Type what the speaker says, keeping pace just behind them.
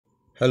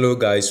Hello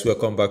guys,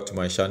 welcome back to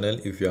my channel.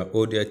 If you are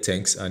old here,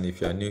 thanks, and if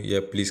you are new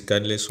here, please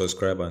kindly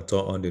subscribe and turn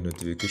on the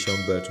notification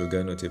bell to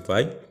get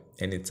notified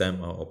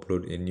anytime I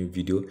upload a new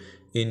video.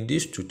 In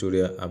this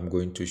tutorial, I'm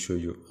going to show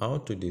you how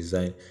to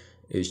design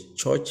a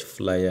church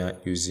flyer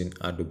using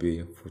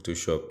Adobe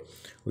Photoshop.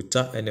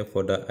 Without any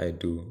further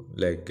ado,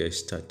 let's get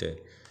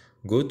started.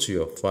 Go to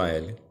your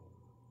file,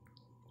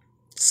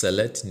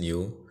 select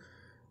new,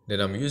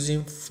 then I'm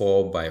using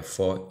 4 by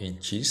 4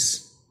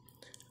 inches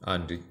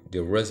and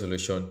the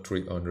resolution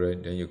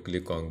 300. Then you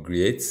click on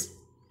create.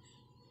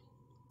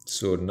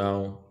 So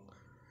now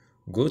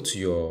go to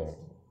your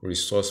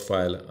resource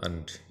file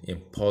and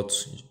import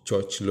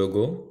church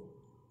logo.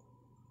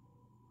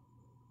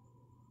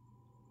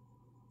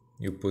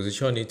 You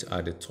position it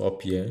at the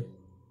top here.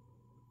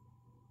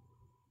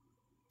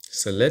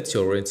 Select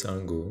your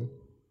rectangle,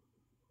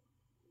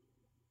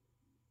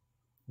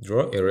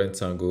 draw a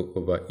rectangle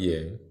over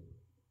here.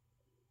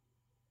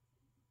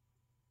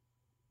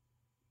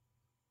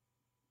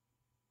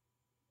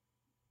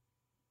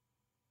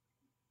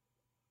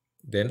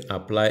 Then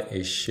apply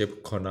a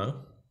shape corner.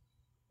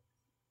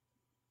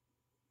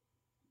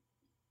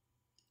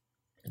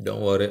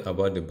 Don't worry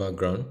about the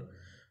background.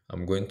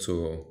 I'm going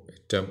to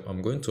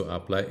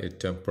apply a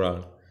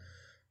temporal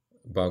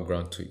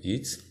background to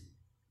it.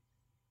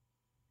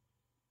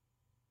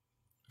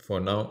 For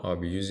now, I'll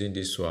be using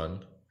this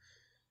one.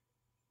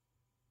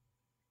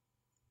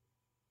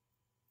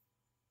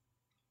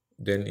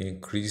 Then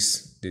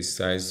increase the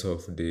size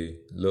of the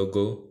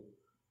logo.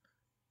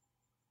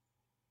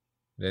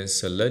 Then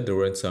select the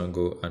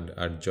rectangle and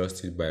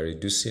adjust it by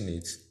reducing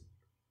it.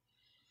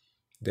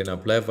 Then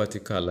apply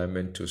vertical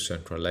alignment to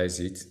centralize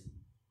it.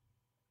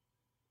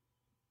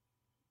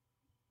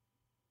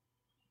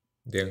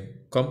 Then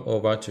come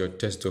over to your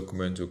text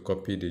document to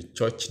copy the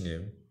church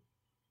name.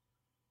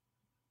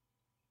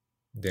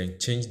 Then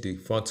change the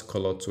font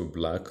color to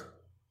black.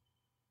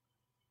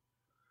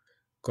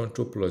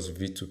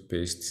 Ctrl+V to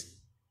paste.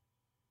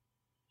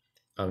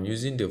 I'm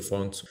using the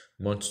font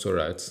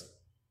Montserrat.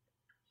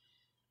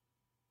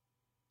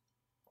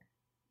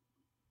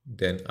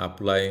 Then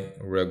apply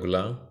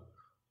regular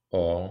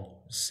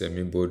or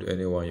semi-bold,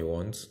 anyone you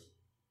want.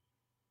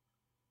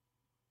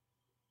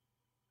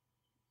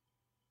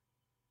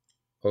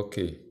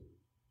 Okay.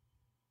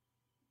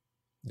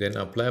 Then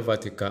apply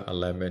vertical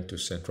alignment to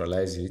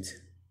centralize it.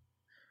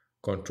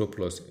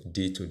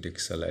 Ctrl+D to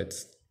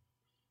deselect.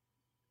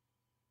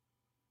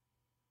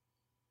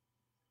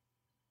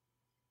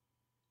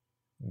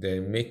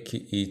 Then make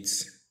it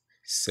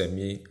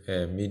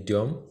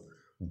medium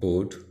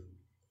bold.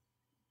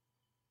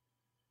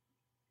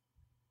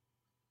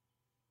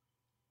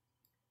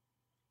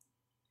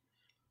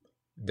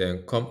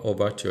 Then come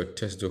over to your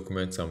text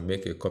document and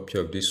make a copy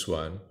of this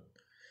one.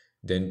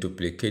 Then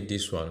duplicate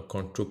this one,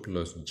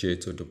 Ctrl+J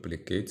to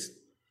duplicate.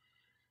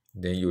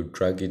 Then you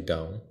drag it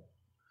down,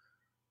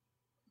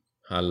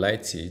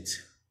 highlight it,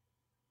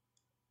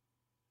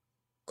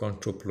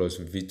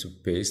 Ctrl+V to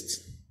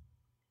paste.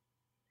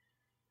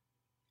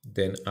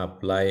 Then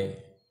apply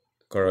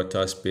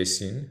character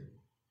spacing.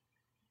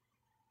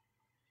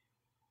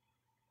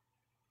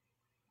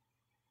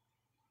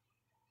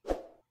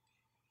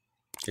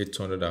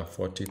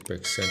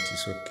 (840%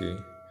 is okay.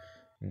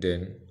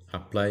 Then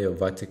apply your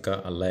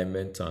vertical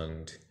alignment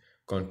and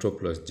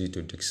Ctrl+D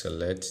to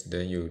deselect.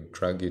 Then you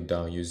drag it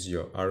down, use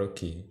your arrow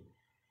key.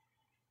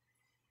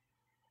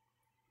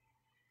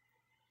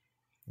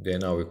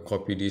 Then I will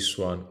copy this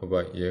one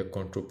over here,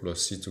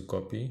 Ctrl+C to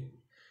copy.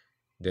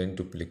 Then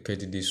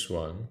duplicate this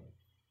one,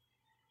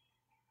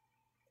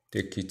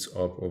 take it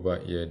up over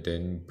here,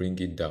 then bring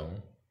it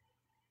down.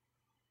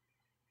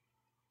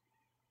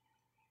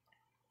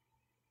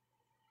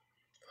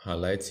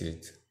 Highlight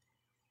it,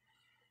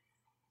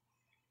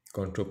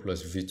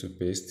 Ctrl+V to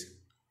paste.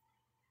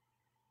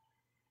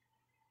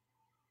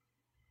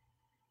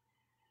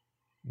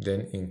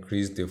 Then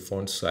increase the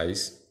font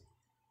size.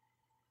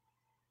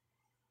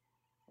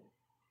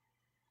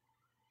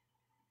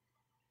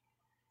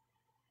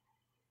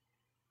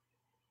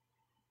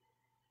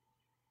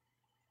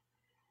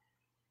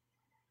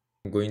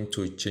 I'm going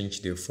to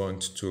change the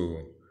font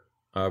to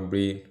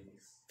Abreil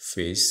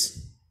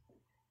face.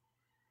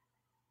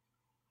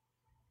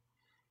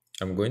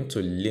 I'm going to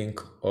link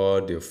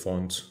all the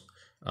fonts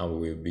I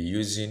will be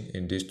using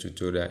in this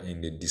tutorial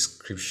in the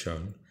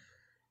description.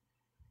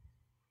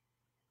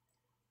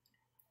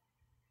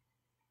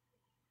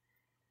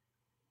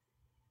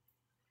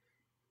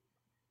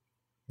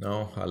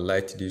 Now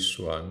highlight this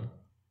one.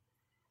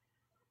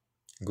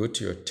 Go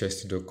to your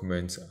text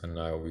document and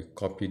I will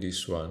copy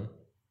this one.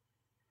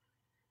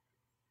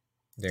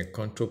 Then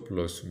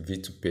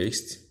Ctrl+V to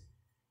paste.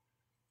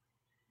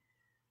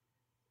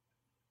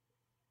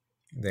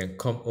 Then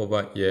come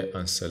over here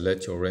and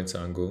select your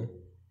rectangle.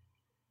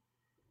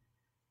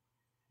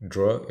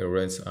 Draw a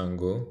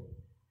rectangle.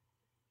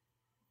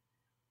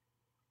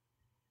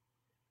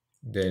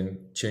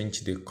 Then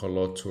change the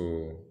color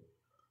to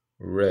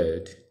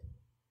red.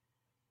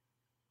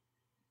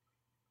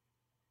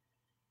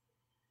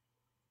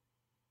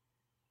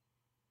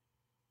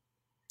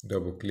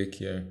 double click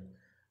here,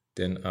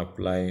 then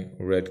apply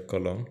red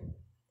color.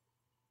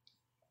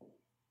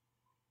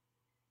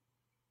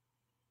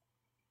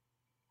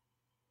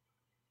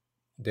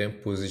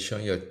 Then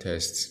position your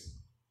text.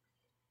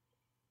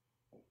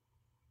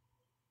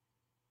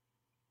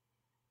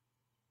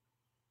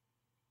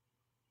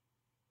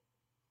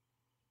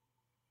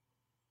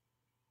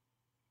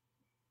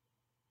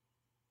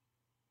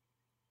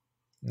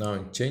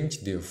 Now change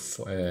the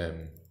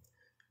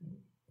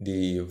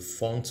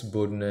font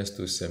boldness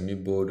to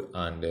semi-bold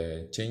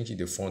and change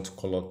the font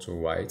color to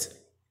white.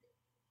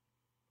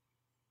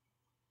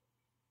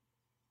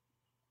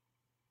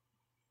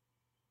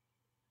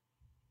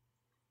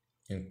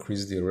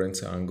 Increase the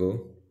rent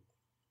angle.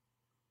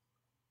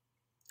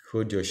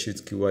 Hold your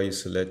shift key while you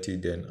select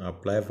it, then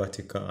apply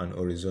vertical and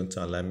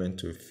horizontal alignment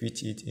to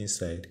fit it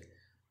inside.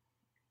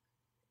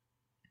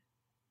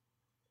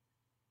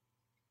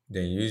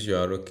 Then use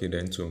your arrow key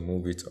then to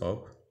move it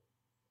up.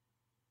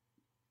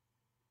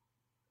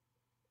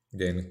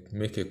 Then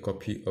make a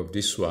copy of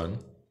this one.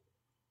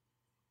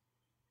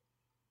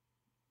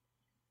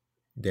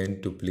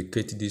 Then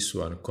duplicate this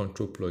one,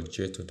 Ctrl plus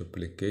J to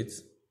duplicate.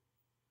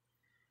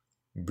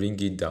 Bring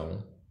it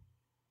down.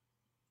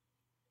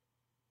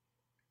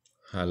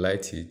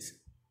 Highlight it.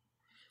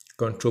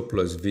 Ctrl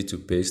plus V to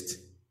paste.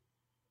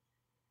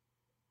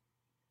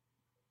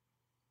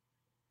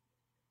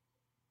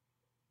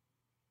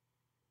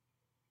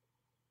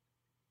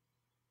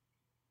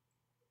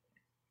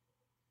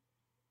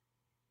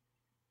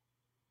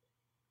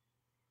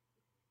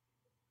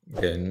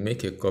 Then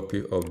make a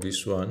copy of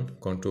this one,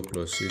 Ctrl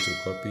plus C to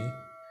copy.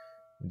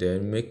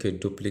 Then make a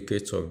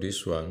duplicate of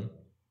this one.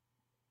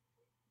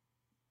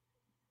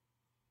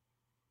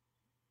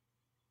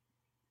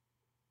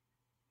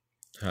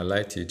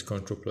 Highlight it,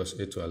 Ctrl plus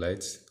A to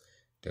highlight,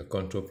 then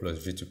Ctrl plus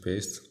V to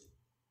paste.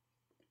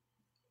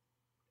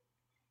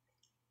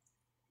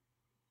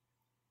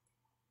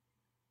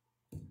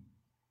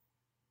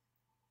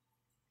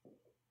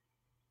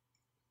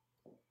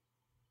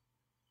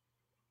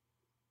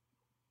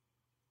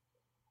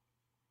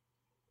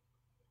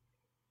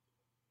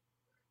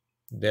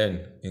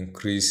 Then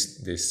increase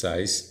the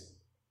size.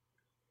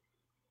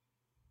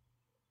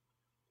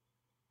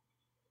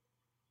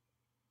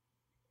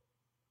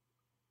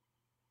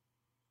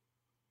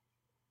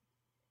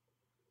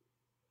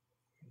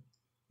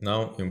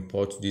 Now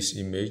import this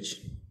image.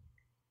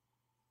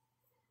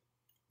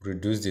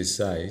 Reduce the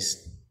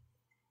size.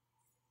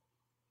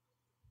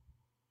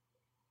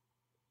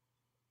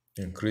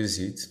 Increase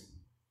it.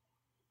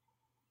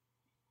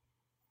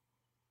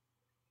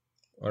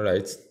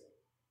 Alright.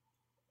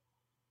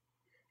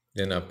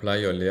 Then apply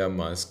your layer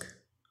mask.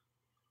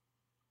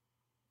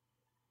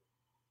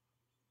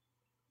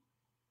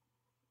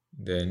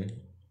 Then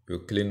you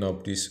clean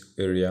up this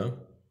area.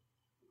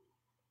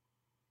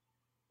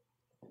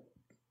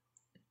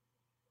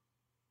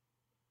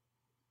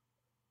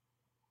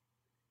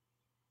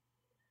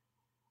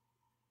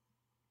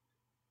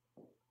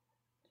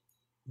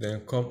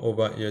 Then come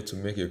over here to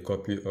make a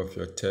copy of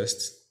your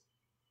text.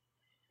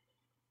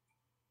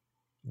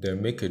 Then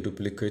make a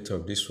duplicate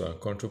of this one,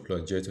 Ctrl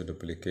plus J to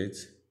duplicate.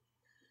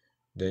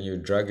 Then you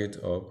drag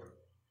it up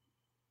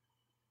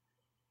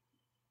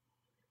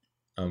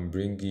and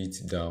bring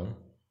it down.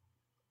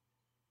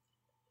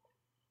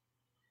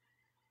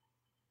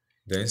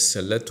 Then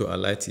select to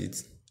highlight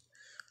it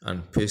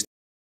and paste.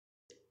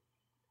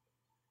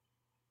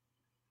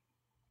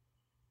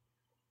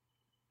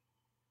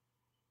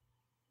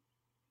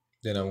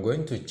 Then I'm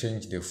going to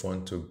change the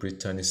font to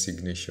Brittany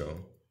Signature.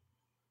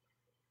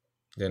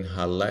 Then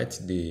highlight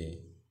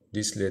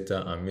this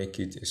letter and make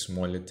it a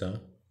small letter.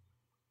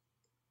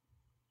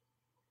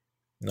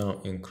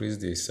 Now increase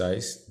the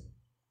size.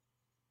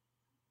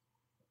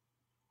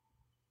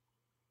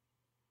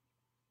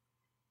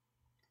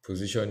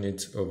 Position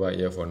it over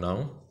here for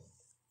now.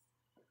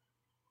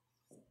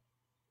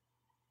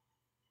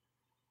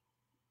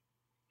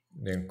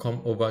 Then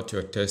come over to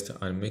your text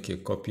and make a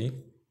copy.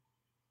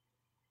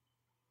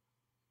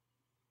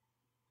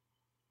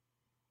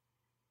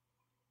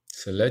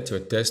 Select your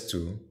text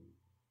tool.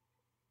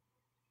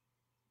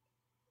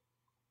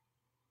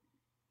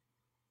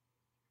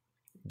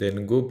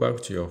 Then go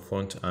back to your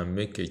font and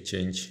make a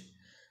change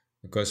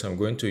because I'm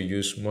going to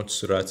use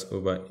Montserrat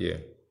over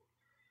here.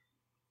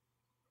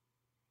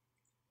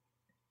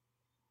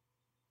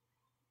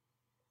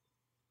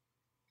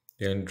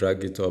 Then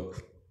drag it up.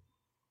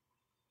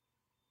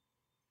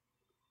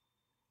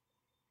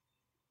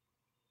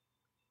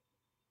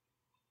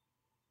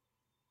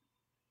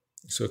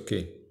 It's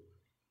okay.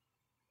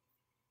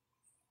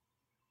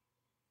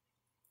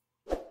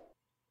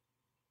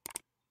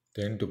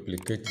 Then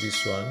duplicate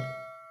this one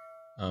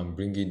and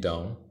bring it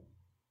down.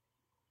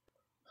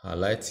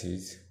 Highlight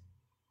it.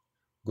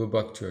 Go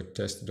back to your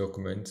text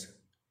document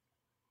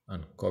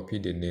and copy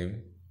the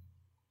name.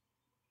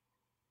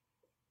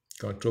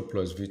 Ctrl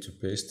plus V to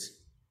paste.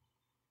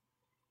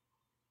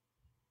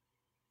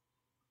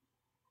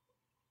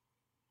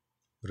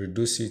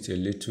 Reduce it a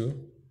little.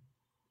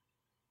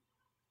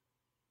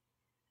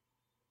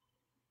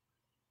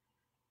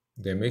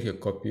 Then make a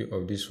copy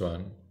of this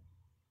one,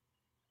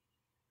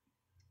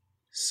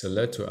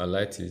 select to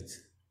highlight it,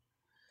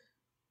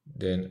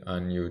 then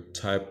and you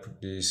type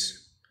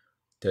this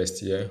text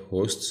here,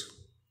 host.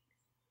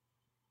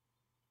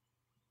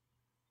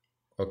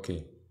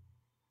 Okay.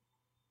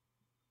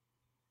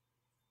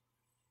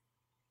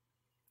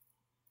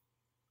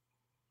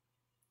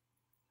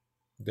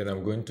 Then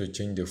I'm going to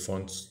change the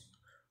font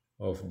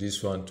of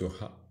this one to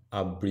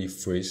Abreil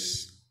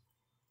phrase.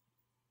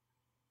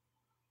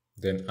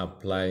 Then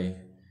apply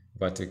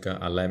vertical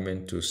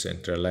alignment to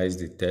centralize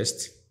the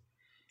text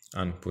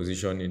and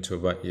position it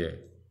over here.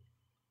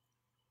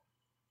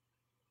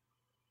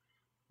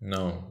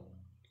 Now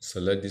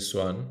select this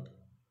one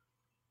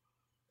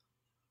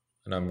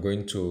and I'm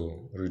going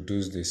to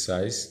reduce the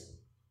size.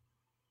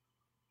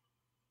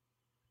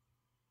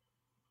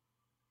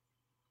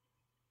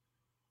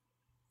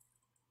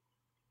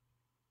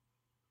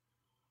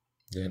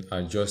 Then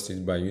adjust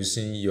it by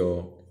using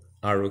your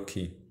arrow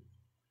key.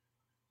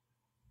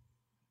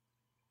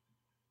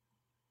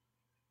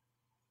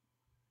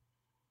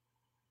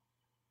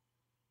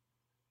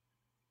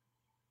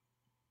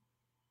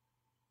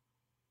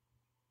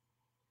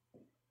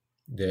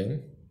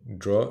 Then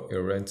draw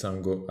a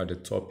rectangle at the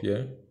top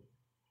here.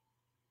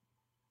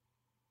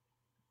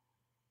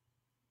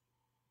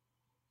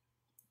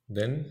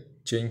 Then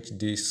change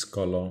this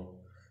color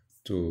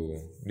to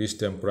this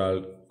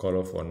temporal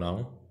color for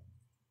now.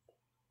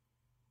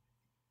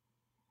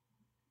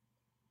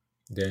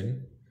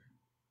 Then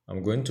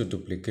I'm going to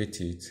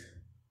duplicate it.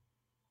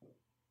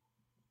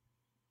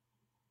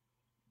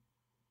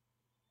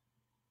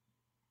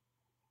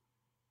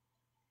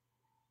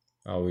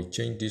 I will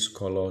change this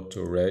color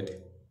to red.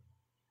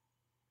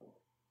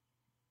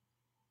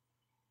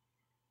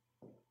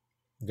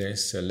 Then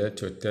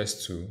select your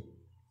text tool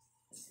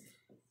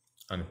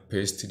and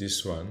paste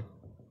this one.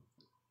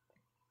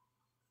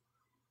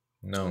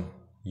 Now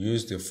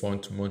use the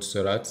font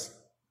Montserrat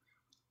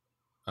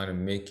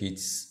and make it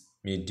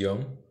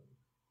medium.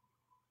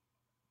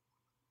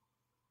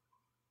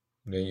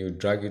 Then you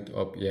drag it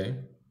up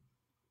here,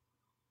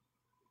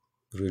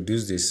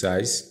 reduce the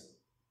size.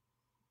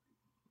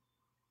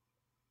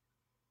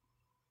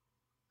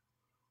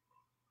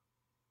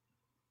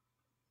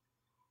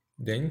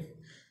 Then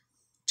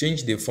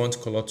change the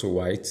font color to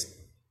white.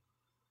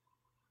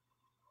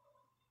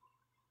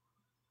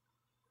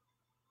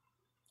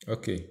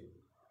 Okay.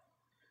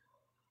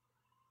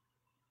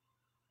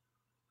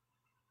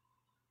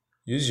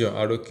 Use your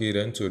arrow key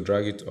then to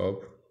drag it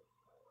up.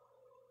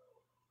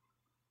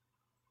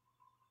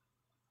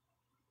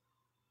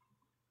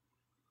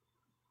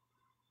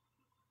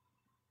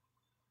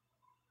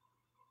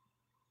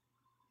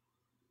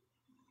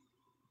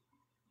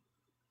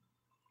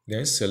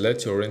 Then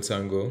select your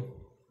rectangle,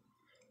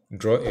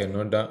 draw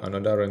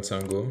another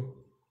rectangle.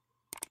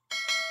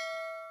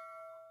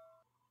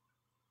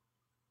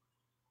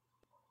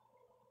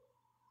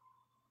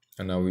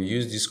 And I will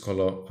use this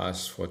color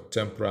as for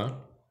tempera.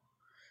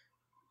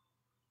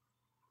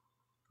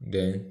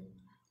 Then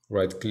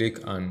right click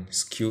and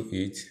skew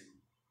it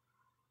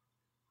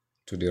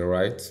to the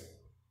right.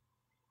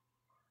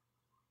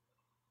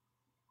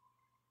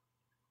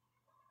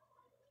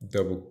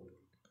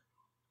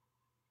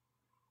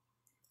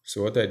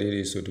 So what I did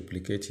is to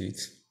duplicate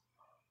it.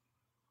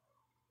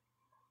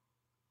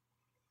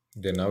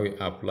 Then I will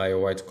apply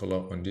white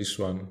color on this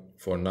one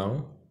for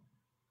now.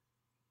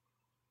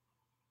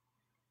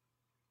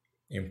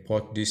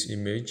 Import this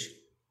image,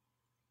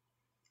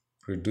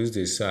 reduce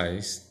the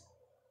size.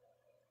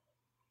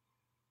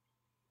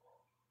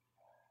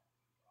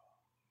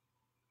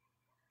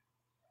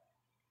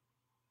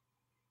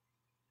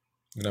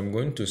 Then I'm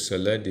going to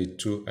select the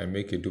two I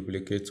make a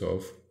duplicate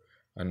of,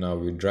 and I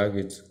will drag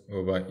it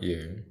over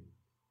here.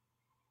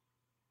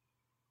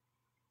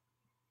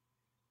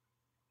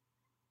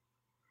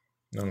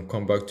 Now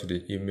come back to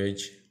the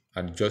image,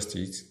 adjust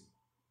it,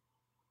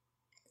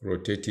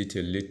 rotate it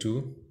a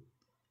little.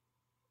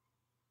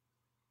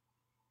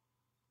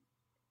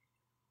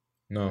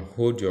 Now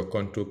hold your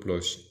Ctrl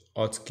plus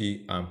Alt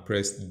key and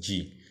press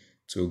G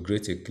to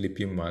create a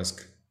clipping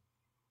mask.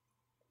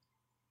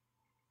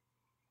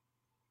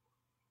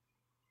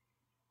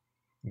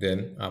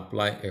 Then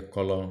apply a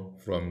color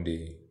from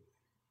the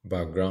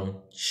background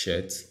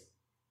shirt.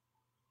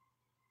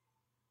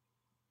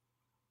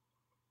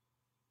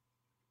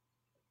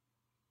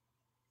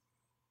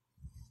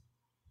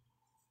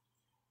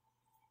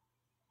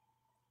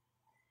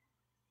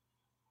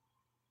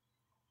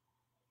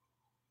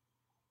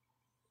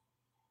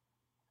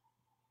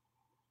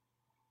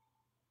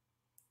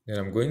 Then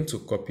I'm going to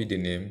copy the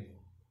name,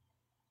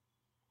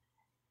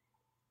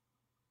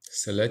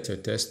 select your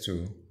text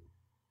tool,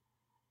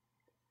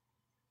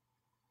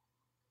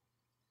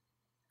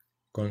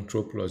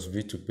 Ctrl plus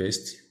V to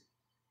paste,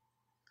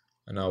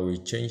 and I will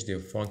change the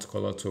font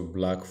color to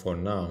black for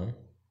now.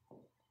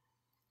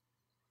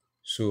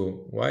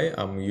 So why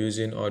I'm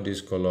using all this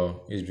color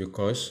is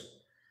because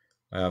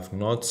I have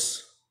not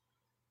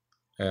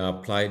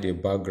applied the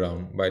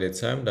background. By the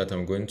time that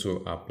I'm going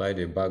to apply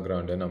the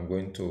background, then I'm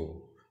going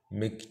to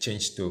make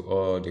change to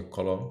all the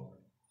color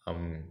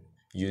I'm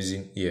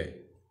using here.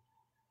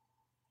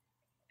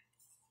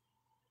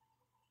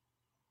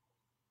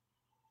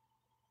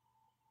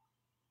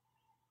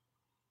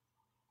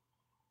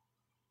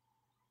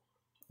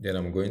 Then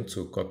I'm going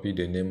to copy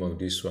the name of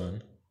this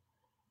one,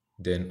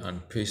 then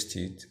and paste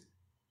it.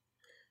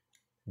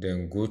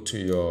 Then go to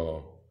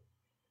your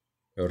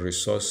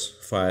resource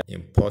file,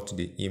 import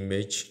the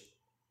image.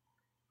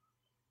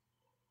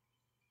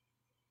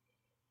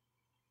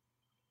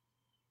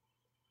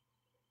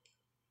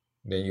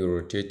 Then you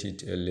rotate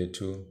it a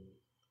little.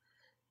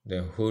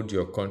 Then hold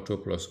your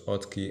Ctrl plus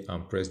Alt key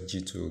and press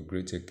G to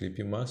create a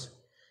clipping mask.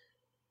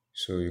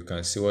 So you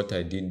can see what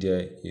I did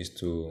there is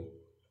to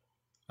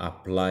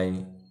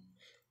apply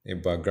a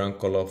background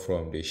color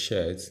from the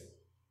shirt.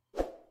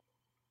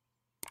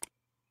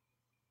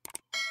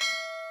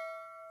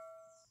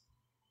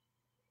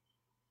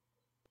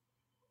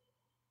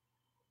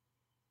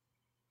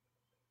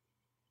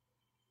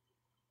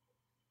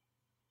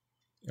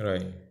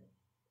 Right.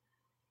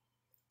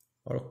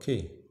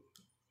 Okay.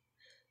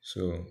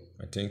 So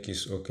I think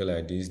it's okay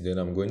like this. Then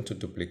I'm going to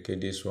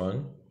duplicate this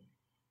one.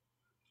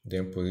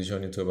 Then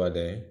position it over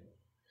there.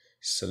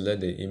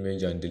 Select the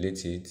image and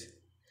delete it.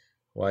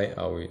 While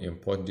I will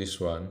import this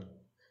one,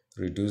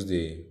 reduce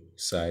the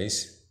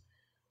size.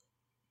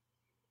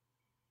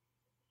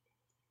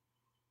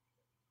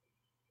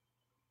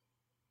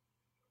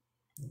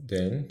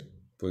 Then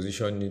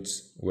position it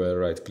where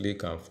right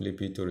click and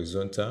flip it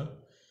horizontal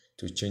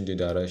to change the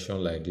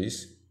direction like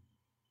this.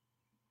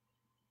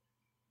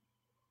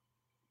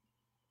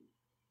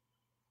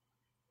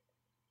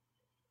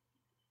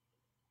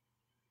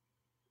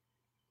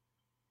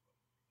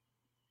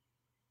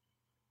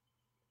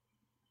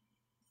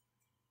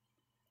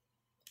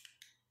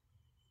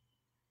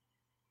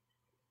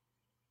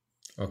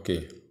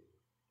 Okay.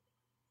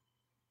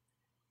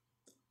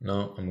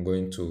 Now I'm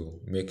going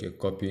to make a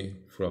copy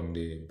from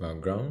the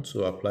background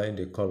to apply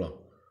the color.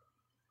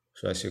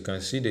 So as you can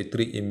see the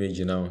three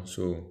images now.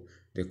 So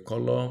the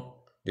color,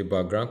 the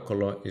background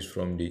color is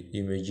from the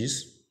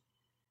images.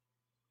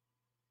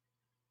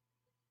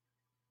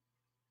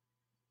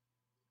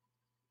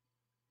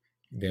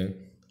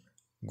 Then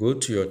go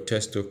to your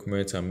text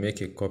document and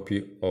make a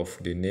copy of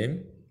the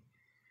name.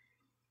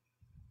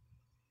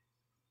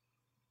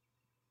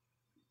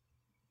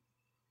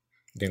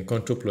 Then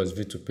Ctrl plus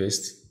V to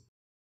paste.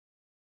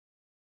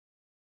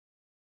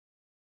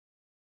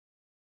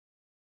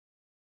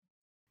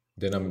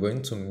 Then I'm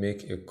going to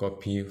make a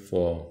copy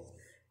for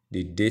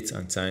the date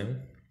and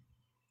time.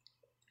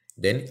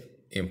 Then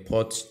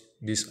import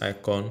this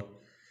icon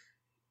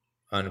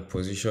and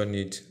position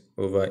it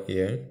over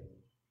here.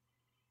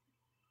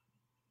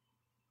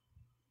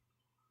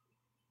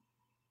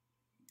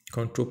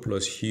 Ctrl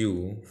plus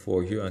hue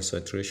for hue and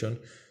saturation.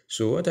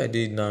 So what I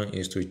did now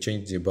is to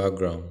change the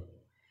background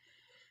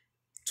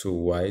to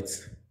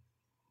white.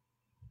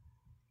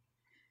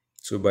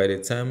 So by the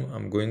time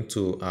I'm going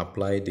to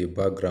apply the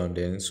background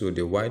then, so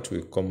the white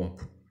will come up.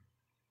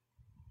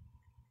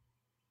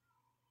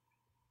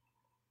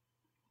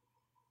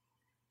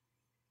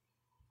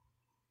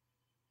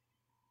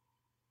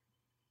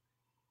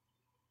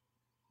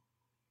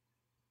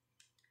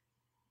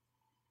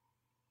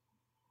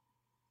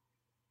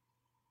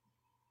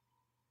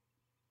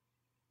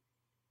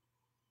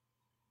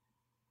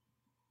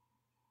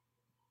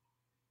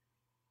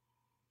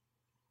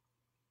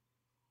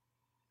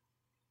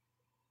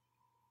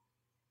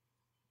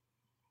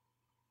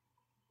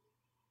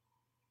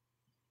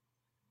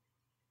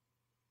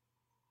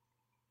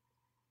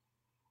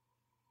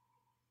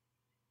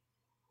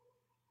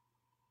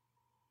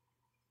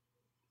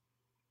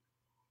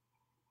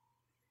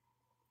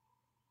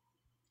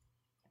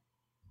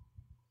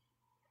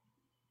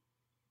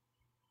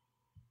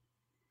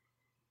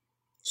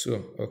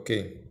 So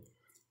okay,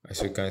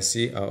 as you can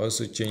see, I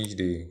also changed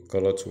the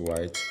color to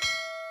white,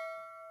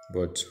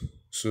 but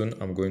soon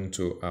I'm going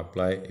to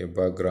apply a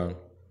background.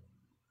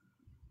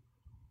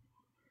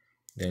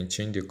 Then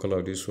change the color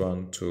of this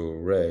one to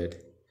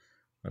red,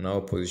 and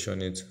I'll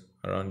position it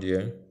around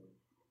here.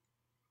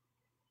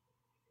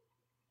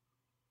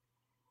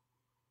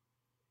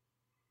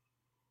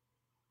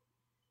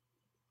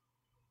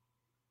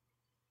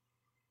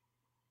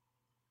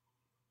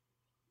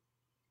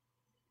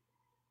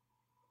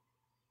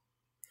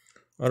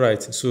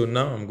 Alright, so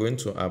now I'm going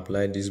to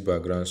apply this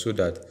background so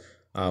that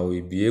I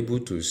will be able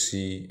to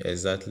see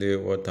exactly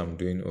what I'm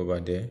doing over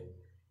there.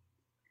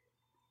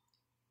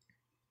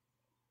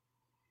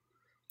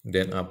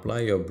 Then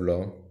apply your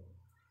blur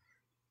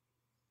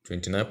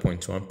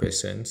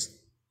 29.1%.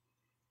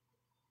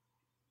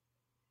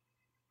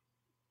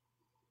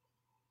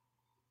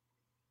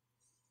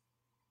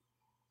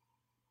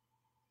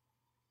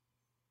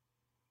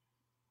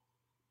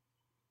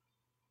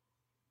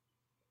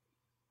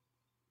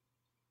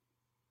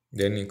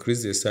 Then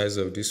increase the size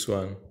of this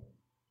one.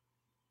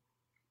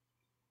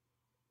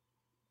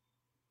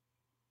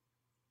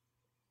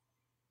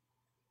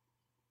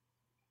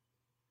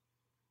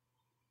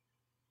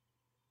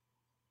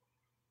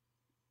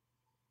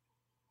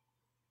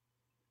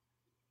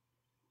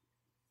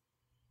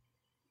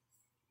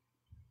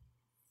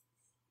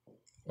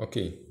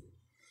 Okay,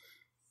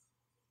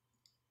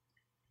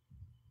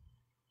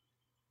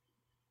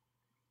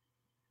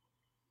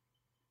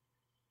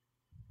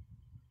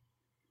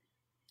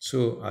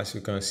 so as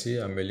you can see,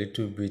 I'm a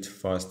little bit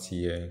fast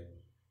here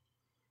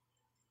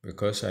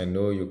because I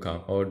know you can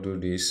all do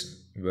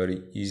this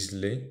very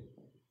easily.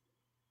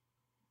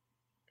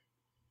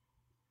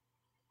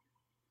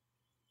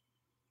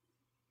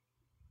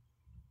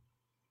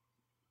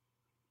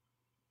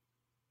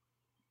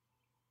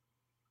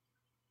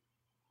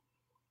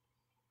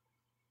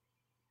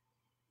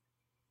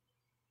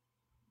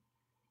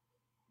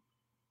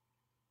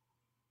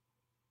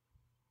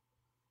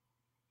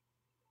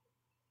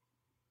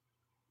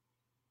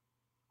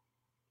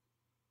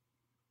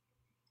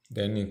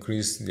 Then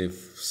increase the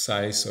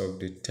size of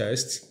the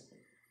text.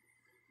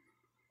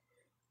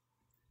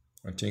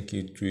 I think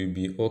it will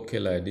be okay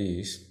like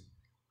this.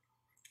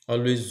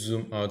 Always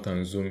zoom out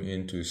and zoom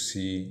in to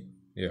see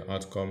the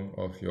outcome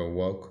of your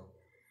work.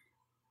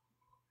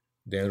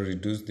 Then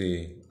reduce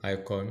the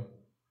icon.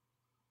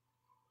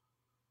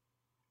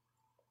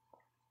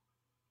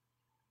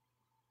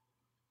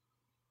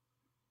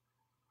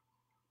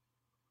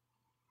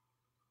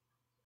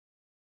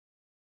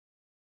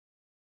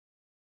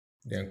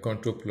 Then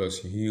Ctrl plus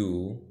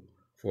hue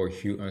for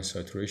hue and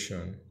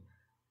saturation.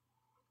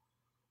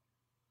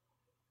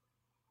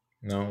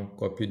 Now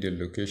copy the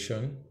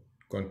location.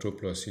 Ctrl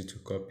plus C to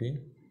copy.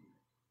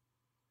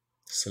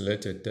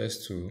 Select a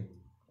text tool.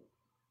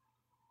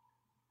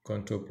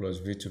 Ctrl plus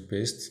V to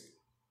paste.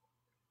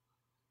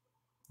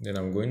 Then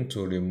I'm going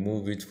to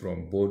remove it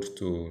from bold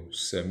to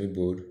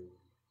semi-bold.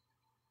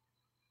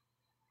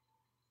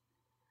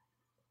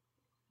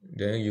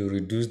 Then you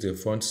reduce the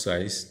font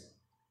size.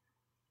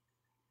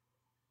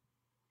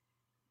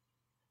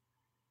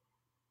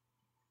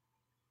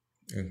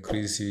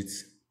 Increase it.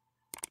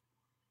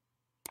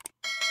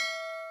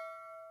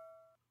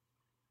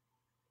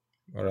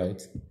 All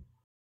right.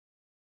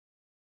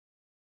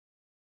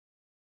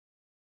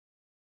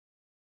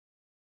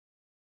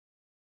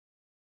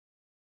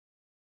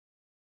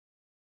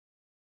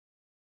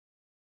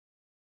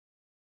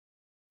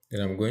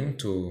 Then I'm going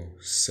to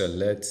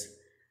select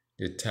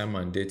the time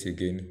and date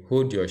again.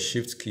 Hold your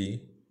shift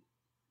key.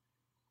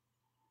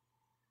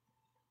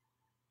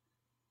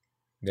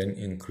 Then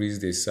increase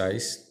the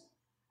size.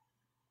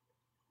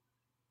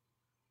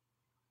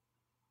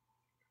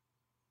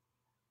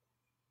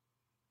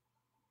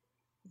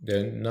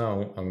 Then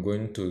now I'm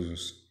going to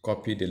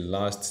copy the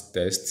last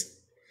text.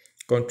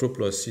 Ctrl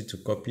plus C to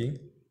copy.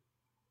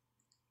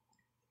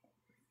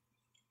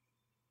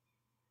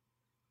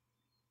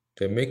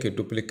 Then make a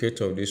duplicate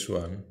of this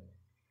one.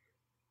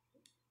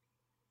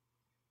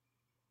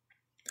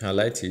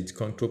 Highlight it.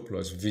 Ctrl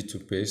plus V to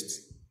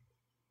paste.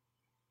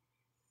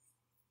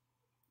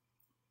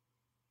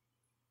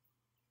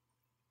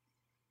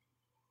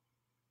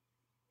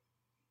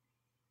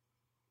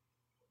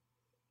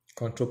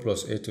 Ctrl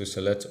plus A to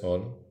select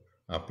all.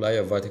 Apply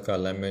a vertical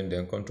alignment,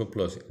 then Ctrl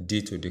plus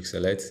D to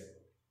deselect.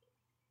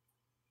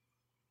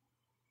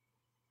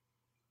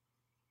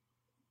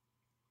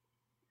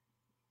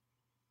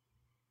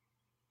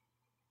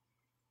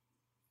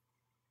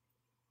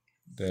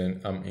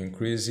 Then I'm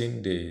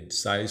increasing the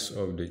size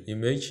of the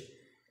image.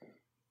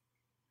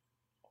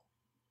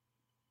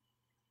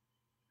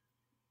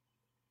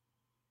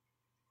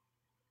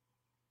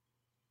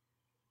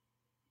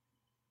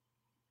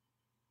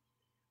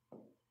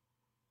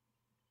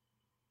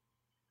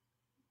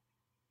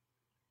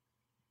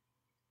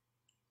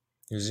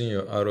 Using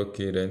your arrow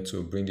key then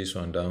to bring this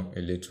one down a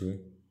little.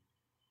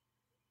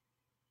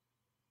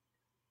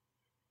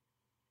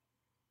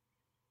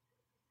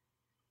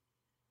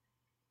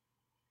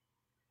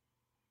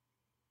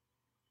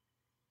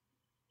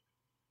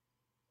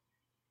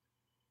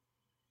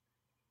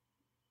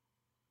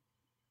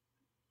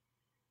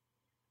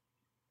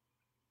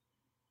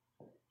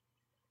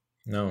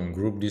 Now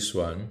group this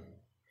one.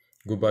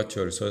 Go back to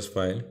your resource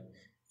file.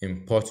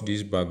 Import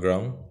this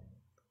background.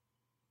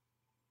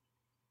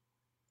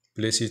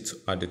 Place it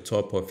at the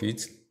top of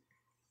it.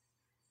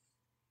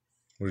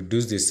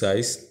 Reduce the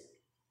size.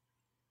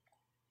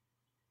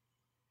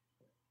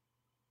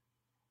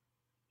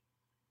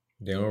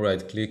 Then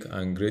right click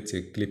and create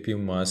a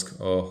clipping mask,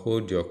 or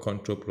hold your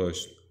Ctrl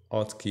plus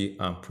Alt key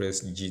and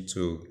press G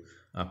to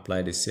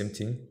apply the same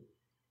thing.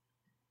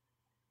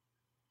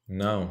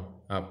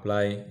 Now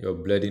apply your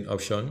blending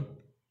option.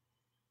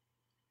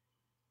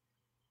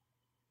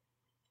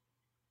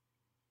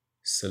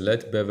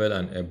 Select bevel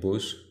and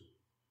emboss.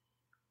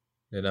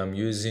 Then I'm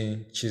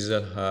using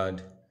chisel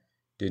hard.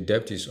 The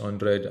depth is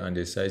 100 and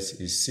the size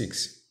is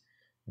 6.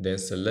 Then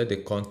select the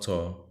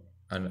contour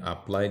and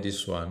apply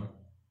this one.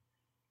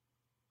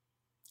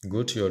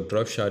 Go to your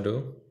drop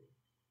shadow.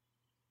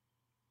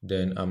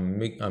 Then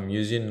I'm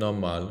using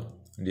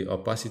normal. The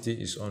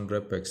opacity is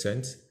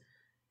 100%.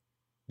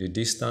 The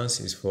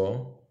distance is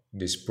 4.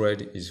 The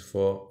spread is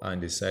 4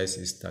 and the size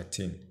is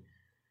 13.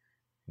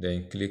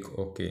 Then click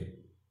OK.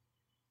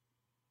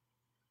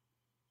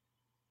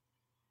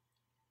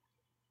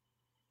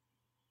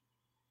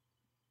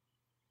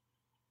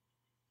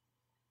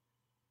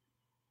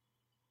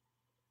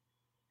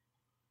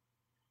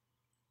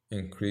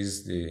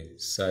 increase the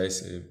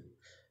size a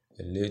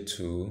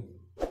little,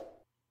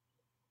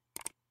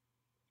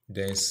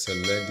 then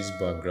select this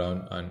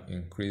background and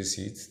increase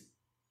it.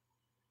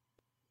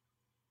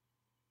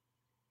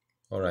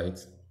 All right.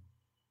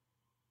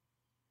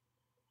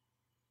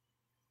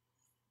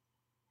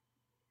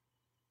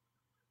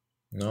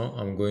 Now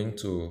I'm going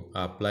to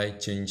apply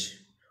change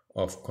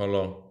of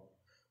color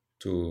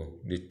to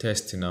the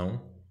text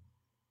now.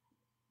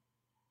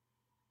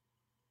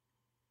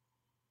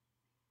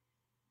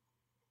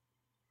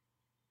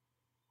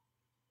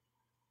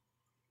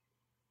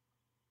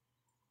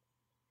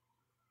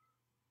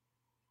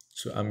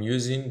 So I'm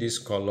using this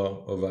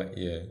color over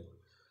here.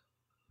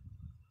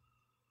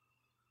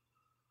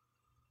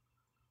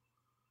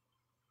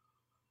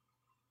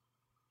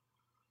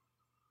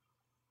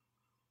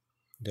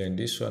 Then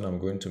this one I'm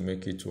going to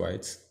make it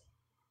white.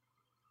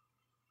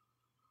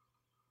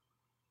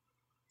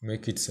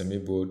 Make it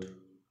semi-bold.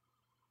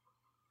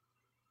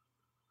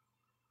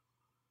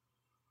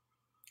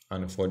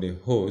 And for the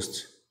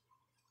host,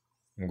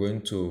 I'm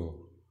going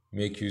to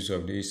make use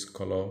of this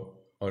color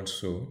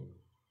also.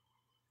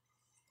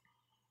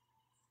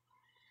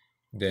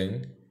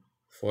 Then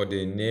for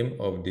the name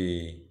of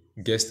the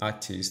guest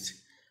artist,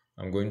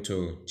 I'm going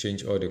to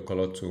change all the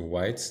color to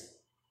white.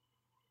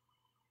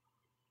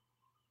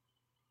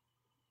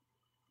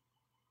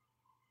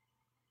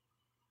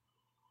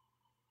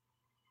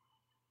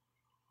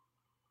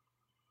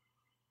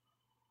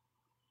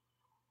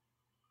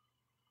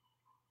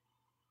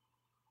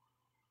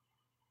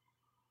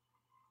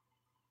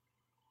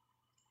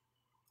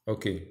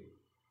 Okay.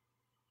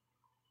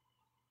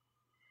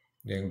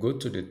 Then go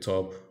to the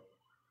top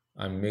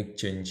and make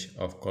change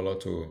of color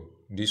to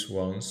these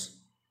ones.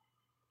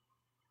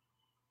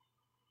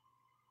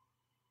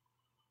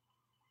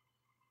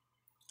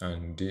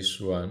 And this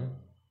one,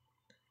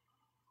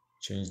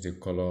 change the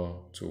color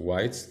to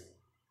white.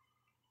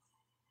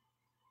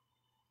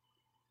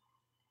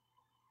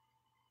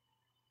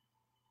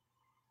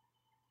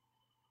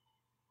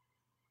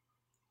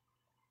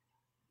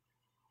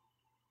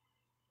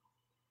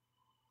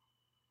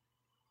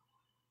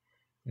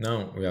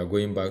 Now we are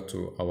going back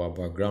to our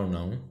background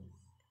now.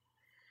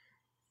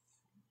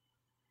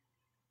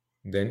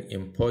 Then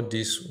import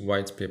this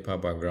white paper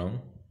background.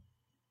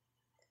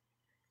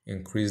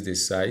 Increase the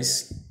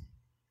size.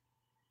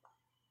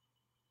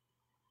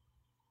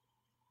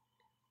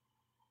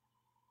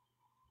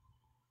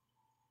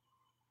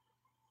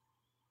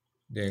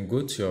 Then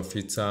go to your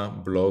filter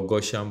blur,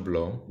 Gaussian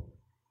blur.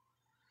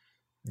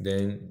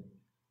 Then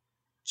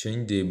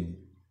change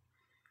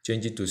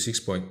it to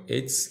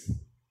 6.8.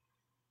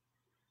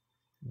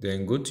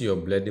 Then go to your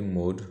blending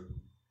mode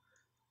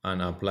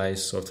and apply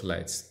soft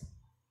lights.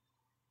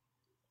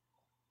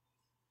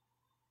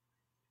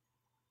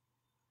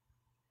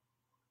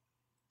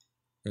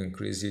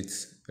 Increase it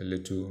a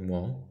little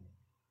more.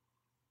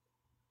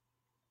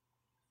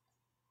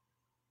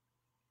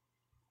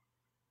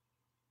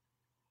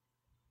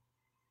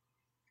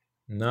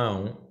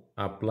 Now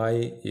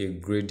apply a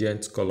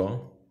gradient color.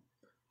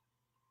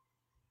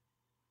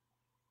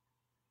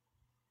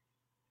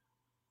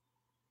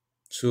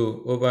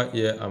 So over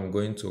here I'm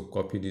going to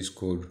copy this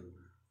code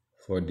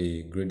for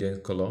the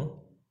gradient color.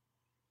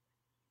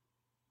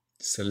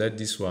 Select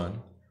this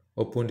one,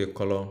 open the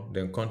color,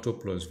 then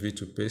Ctrl+V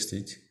to paste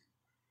it.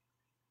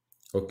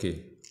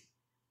 Okay.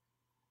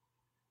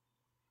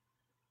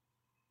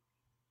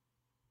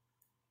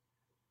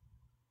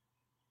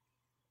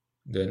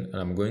 Then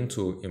I'm going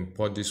to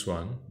import this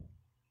one.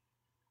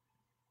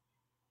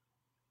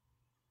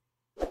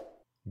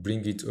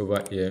 Bring it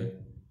over here.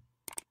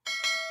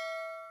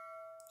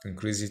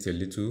 Increase it a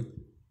little.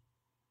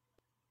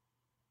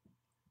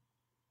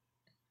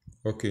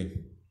 Okay.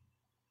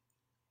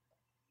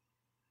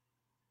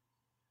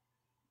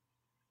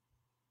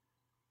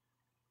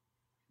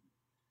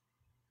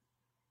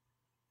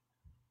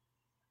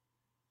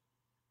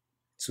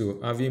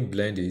 So having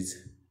blended,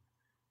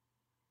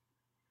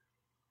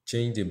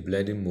 change the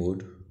blending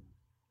mode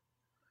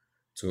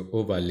to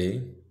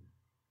overlay.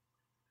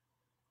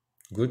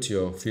 Go to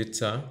your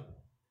filter,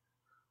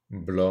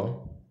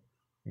 blur,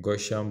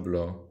 Gaussian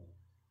blur,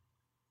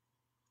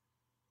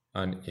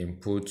 and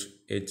input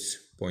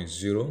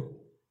 8.0.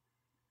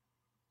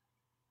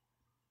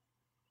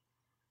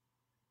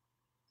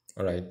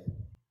 All right.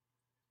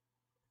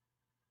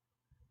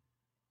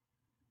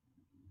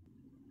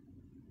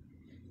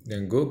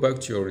 Then go back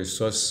to your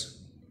resource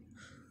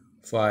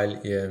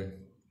file here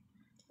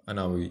and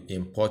I will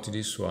import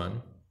this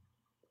one.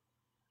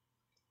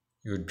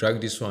 You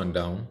drag this one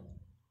down.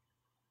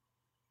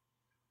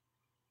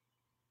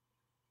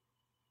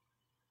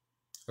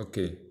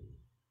 Okay.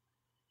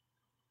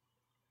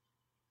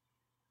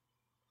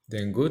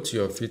 Then go to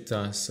your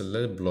filter,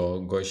 select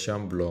blur,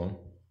 Gaussian blur.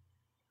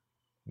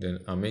 Then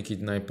I'll make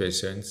it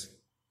 9%.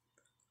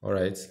 All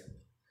right.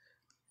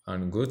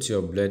 And go to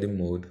your blending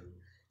mode,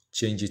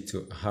 change it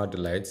to hard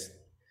light.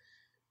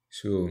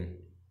 So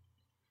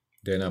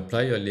then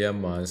apply your layer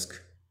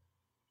mask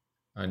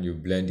and you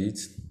blend it.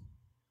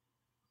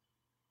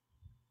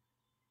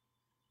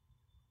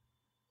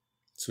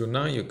 So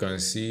now you can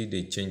see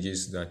the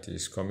changes that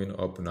is coming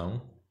up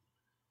now.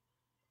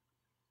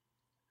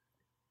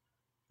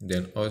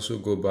 Then also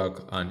go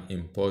back and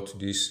import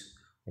this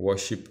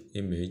worship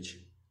image.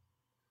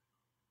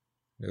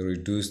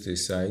 Reduce the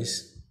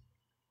size.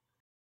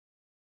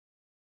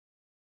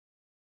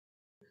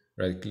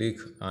 Right click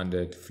and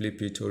then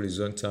flip it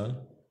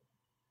horizontal.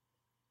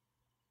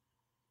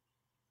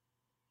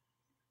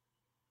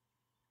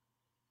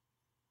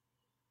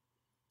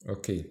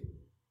 Okay.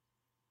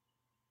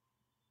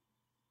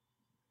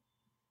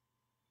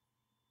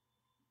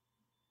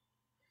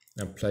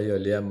 Apply your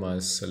layer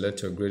mask,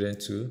 select your gradient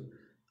tool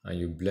and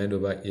you blend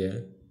over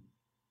here.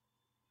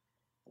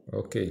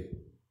 Okay.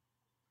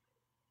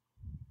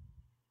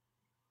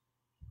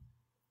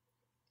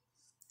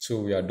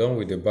 So we are done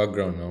with the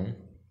background now.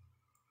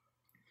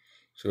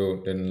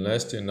 So the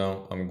next thing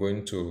now, I'm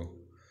going to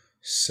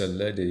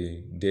select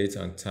the date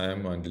and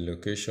time and the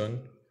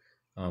location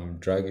and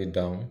drag it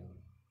down.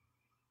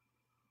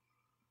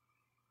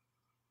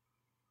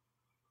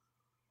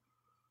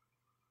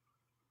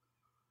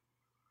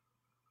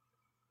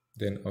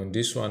 Then on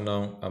this one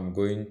now, I'm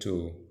going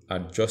to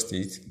adjust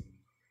it.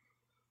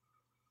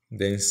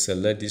 Then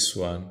select this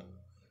one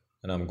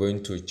and I'm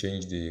going to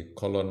change the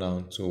color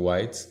now to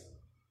white.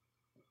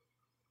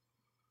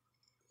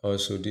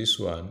 Also this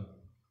one.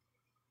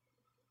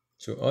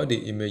 So all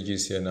the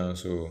images here now,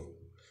 so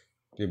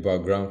the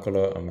background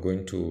color, I'm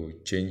going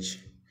to change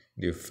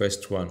the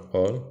first one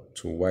all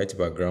to white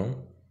background.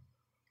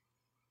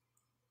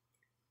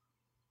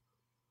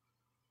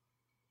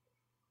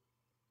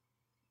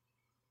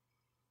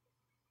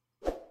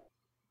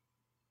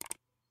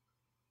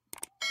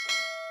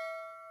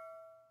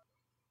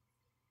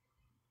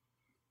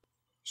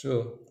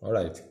 So, all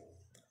right.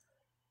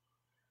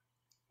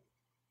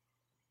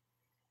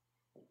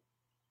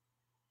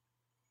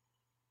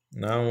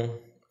 Now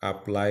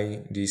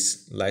apply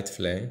this light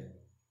flare,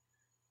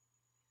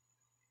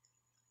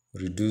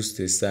 reduce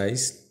the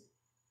size,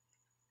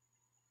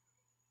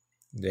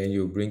 then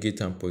you bring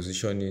it and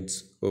position it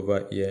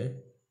over here.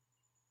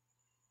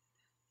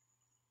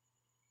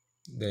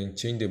 Then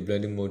change the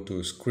blending mode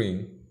to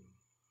screen.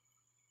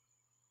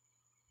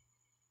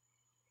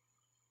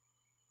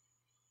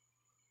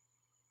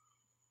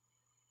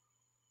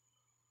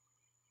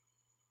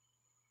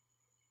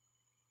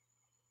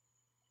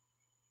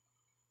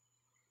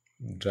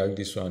 Drag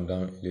this one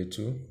down a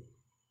little.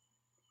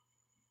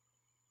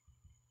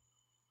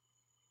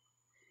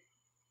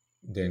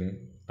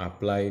 Then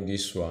apply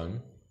this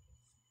one.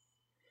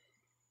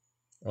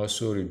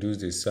 Also reduce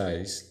the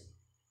size.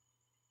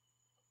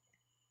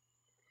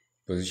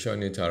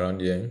 Position it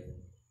around here.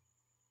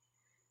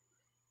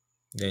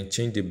 Then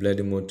change the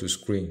blending mode to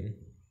screen.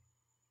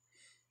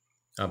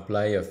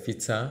 Apply a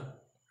filter,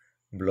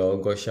 blur,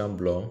 Gaussian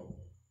blur.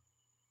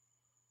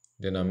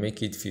 Then I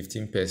make it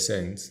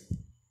 15%.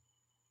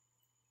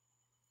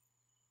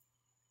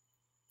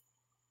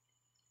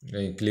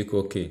 Then you click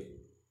OK.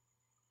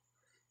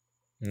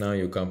 Now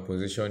you can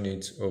position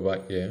it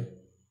over here.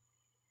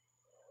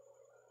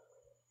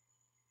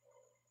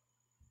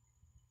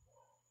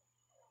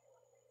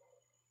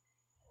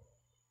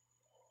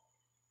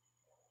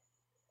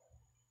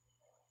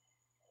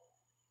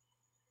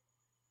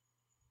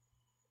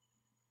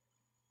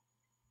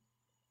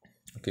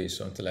 Okay,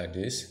 something like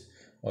this.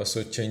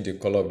 Also change the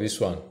color of this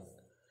one.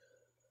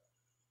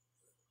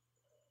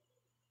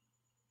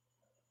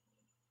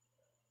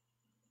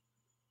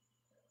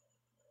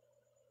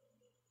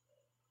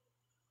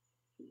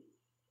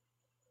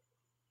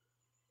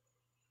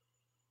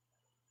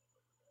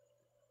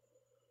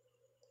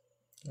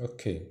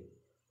 Okay.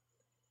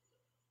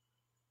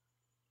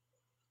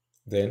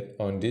 Then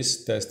on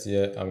this text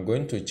here, I'm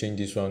going to change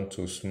this one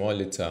to small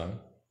letter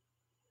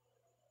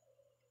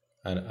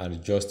and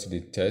adjust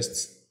the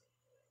text.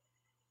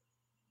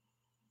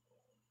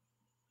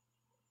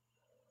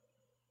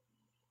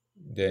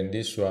 Then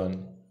this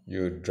one,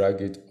 you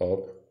drag it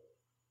up.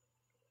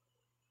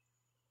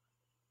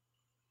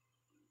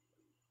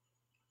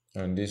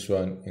 And this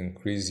one,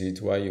 increase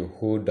it while you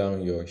hold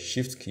down your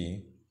shift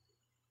key.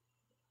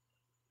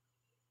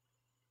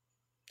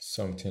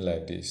 Something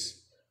like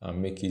this.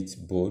 And make it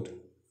bold.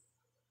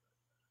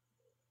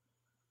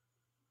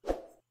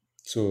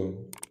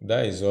 So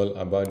that is all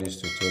about this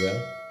tutorial.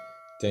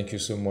 Thank you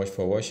so much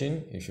for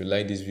watching. If you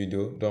like this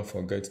video, don't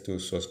forget to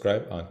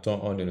subscribe and turn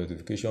on the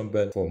notification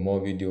bell for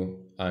more video.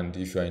 And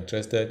if you are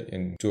interested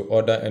in to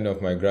order any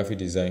of my graphic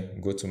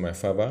design, go to my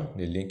Fiverr.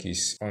 The link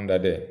is under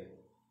there.